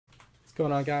What's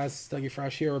going on, guys? Dougie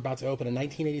Fresh here. We're about to open a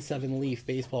 1987 Leaf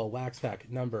Baseball Wax Pack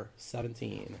number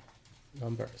 17.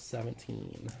 Number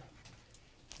 17.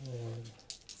 And let's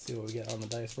see what we get on the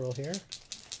dice roll here.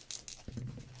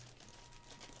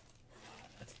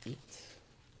 That's 8.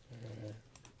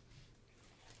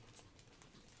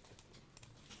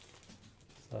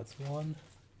 So that's 1,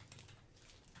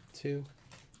 2,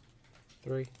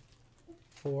 3,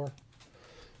 4,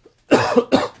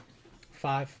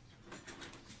 5.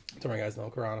 Sorry guys, no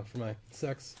Corona for my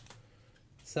 6,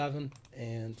 7,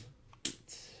 and 8.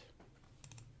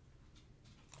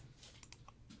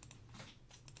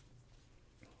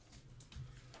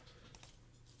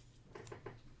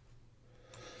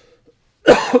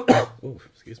 Oh,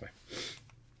 excuse me.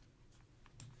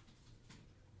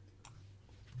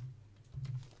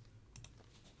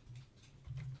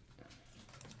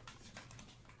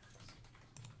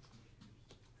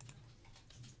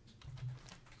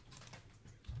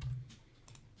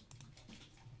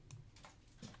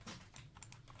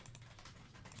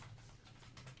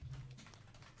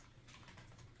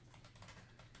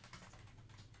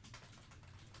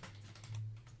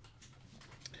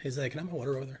 Hey Zay, can I have my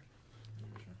water over there?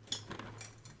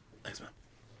 Thanks, man.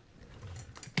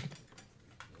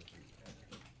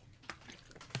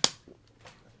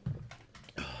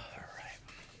 All right.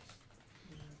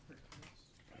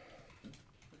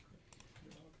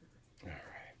 All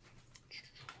right.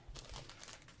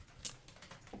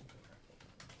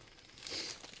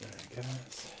 All right,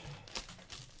 guys.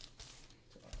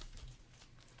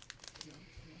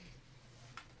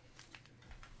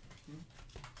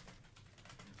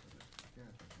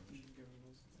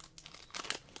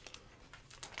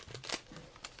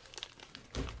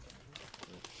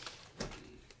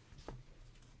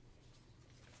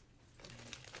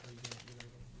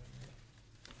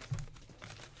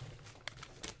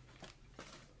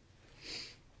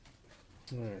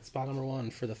 All right, spot number 1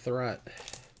 for the threat,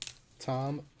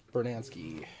 Tom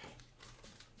Bernansky.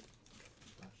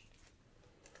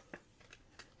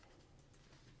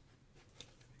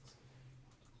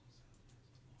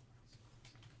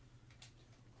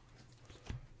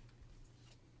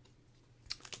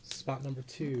 Spot number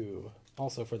 2,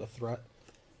 also for the threat,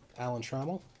 Alan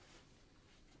Trammell.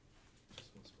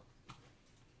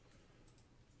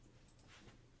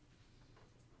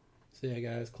 So yeah,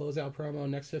 guys, closeout promo,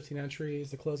 next 15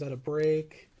 entries, to close out a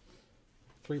break,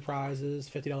 3 prizes,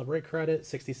 $50 break credit,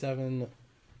 67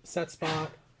 set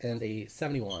spot, and a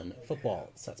 71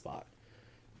 football set spot,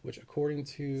 which according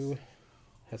to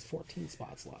has 14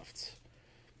 spots left.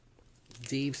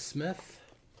 Dave Smith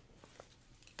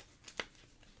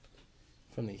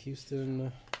from the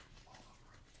Houston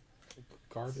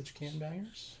Garbage Can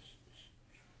Bangers.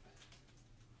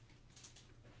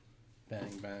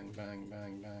 Bang, bang, bang,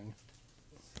 bang, bang.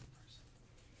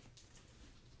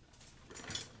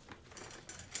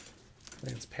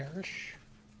 Lance Parrish.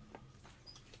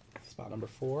 Spot number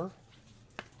 4.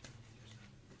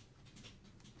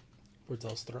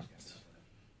 Brazil Strut.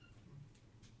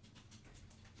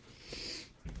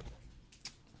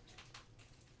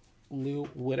 Lou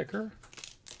Whitaker.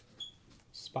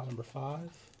 Spot number 5.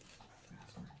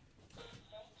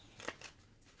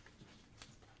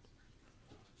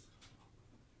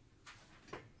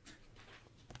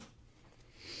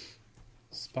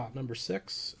 Spot number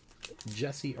 6,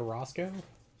 Jesse Orosco.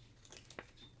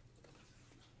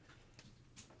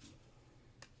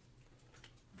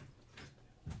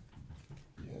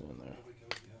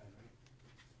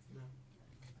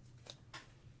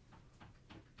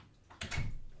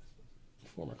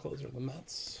 Former closer of the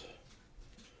Mets.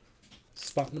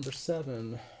 Spot number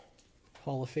 7,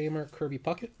 Hall of Famer Kirby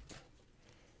Puckett.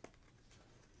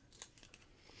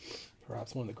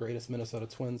 Perhaps one of the greatest Minnesota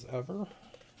Twins ever.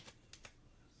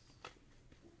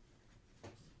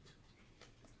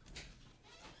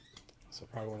 So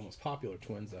probably one of the most popular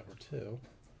Twins ever, too.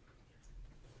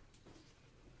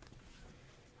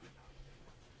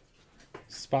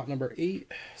 Spot number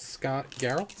 8, Scott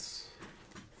Garrels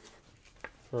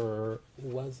for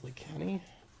Wesley Kenny.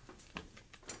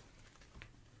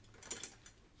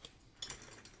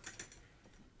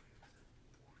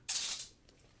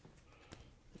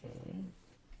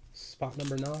 Spot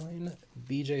number 9,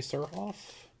 BJ Surhoff,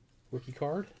 rookie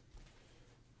card.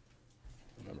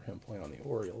 I remember him playing on the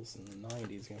Orioles in the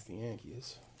 90s against the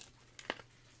Yankees.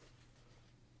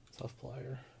 Tough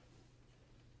player.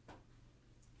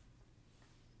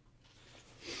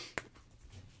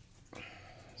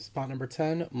 Spot number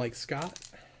 10, Mike Scott.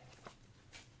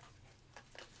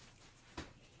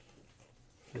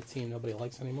 For the team nobody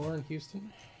likes anymore in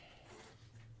Houston.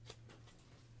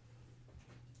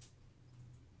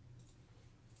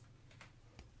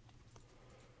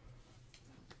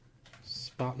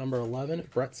 Spot number 11,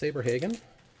 Brett Saberhagen.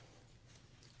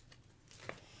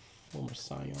 Former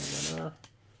Cy Young winner.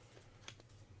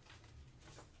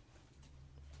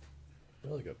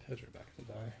 Really good pitcher back in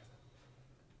the day.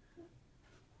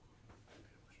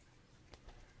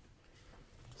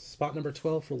 Spot number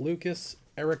 12 for Lucas,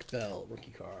 Eric Bell,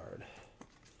 rookie card.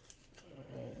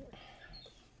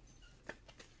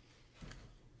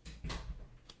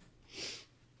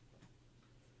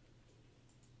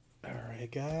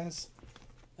 Alright, guys.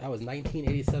 That was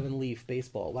 1987 Leaf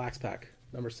Baseball, Wax Pack,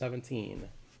 number 17.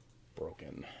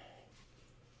 Broken.